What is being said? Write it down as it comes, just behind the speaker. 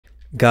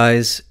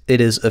Guys, it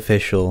is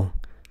official.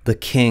 The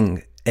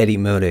king,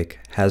 Etymotic,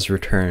 has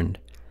returned.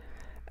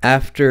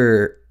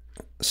 After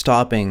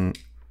stopping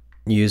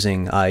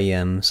using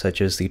IEMs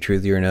such as the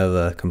Truth or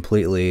Nova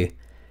completely,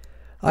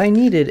 I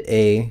needed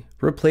a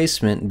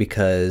replacement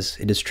because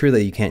it is true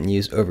that you can't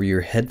use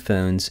over-ear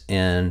headphones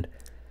and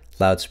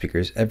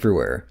loudspeakers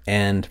everywhere.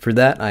 And for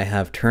that, I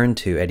have turned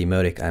to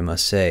Etymotic, I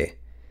must say.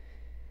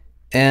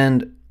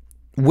 And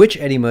which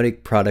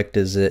Etymotic product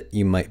is it,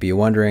 you might be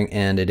wondering,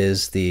 and it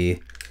is the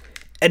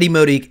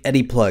Etymotic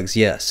Etyplugs,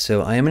 yes.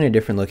 So I am in a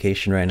different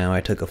location right now. I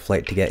took a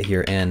flight to get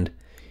here, and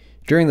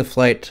during the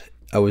flight,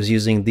 I was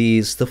using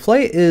these. The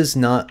flight is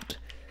not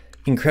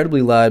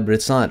incredibly loud, but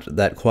it's not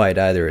that quiet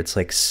either. It's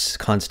like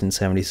constant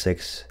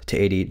 76 to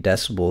 80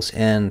 decibels,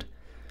 and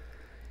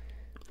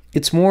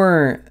it's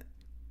more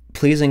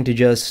pleasing to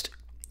just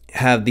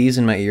have these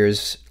in my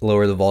ears,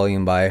 lower the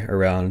volume by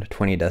around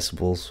 20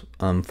 decibels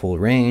full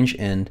range,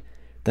 and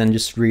then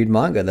just read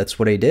manga. That's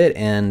what I did,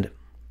 and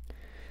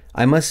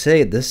I must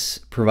say this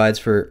provides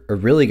for a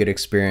really good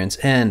experience.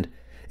 And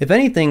if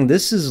anything,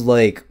 this is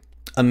like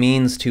a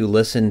means to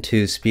listen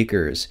to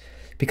speakers,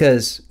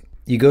 because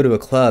you go to a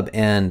club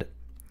and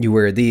you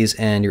wear these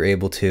and you're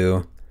able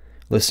to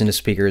listen to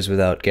speakers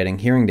without getting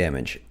hearing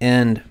damage.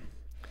 And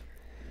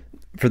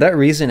for that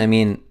reason, I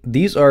mean,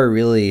 these are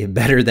really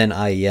better than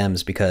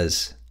IEMs,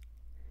 because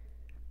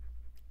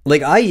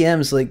like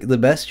IEMs, like the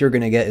best you're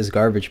going to get is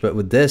garbage. But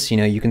with this, you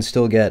know, you can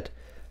still get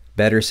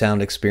better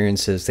sound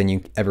experiences than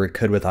you ever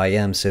could with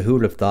IEMs. So who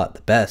would have thought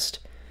the best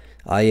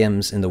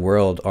IEMs in the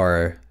world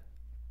are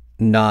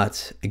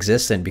not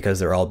existent because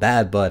they're all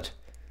bad? But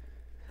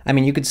I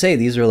mean, you could say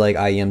these are like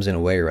IEMs in a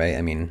way, right?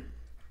 I mean,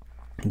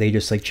 they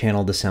just like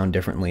channel the sound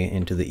differently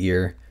into the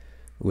ear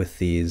with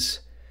these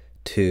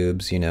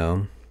tubes, you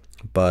know.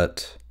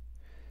 But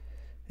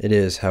it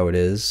is how it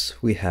is.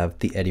 We have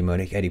the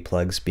Etymotic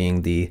Etyplugs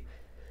being the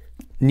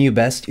new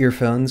best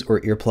earphones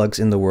or earplugs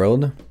in the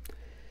world.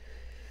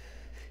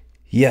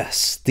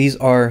 Yes, these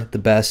are the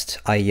best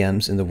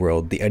IEMs in the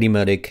world. The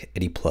Etymotic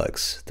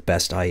Etyplugs, the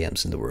best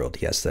IEMs in the world.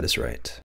 Yes, that is right.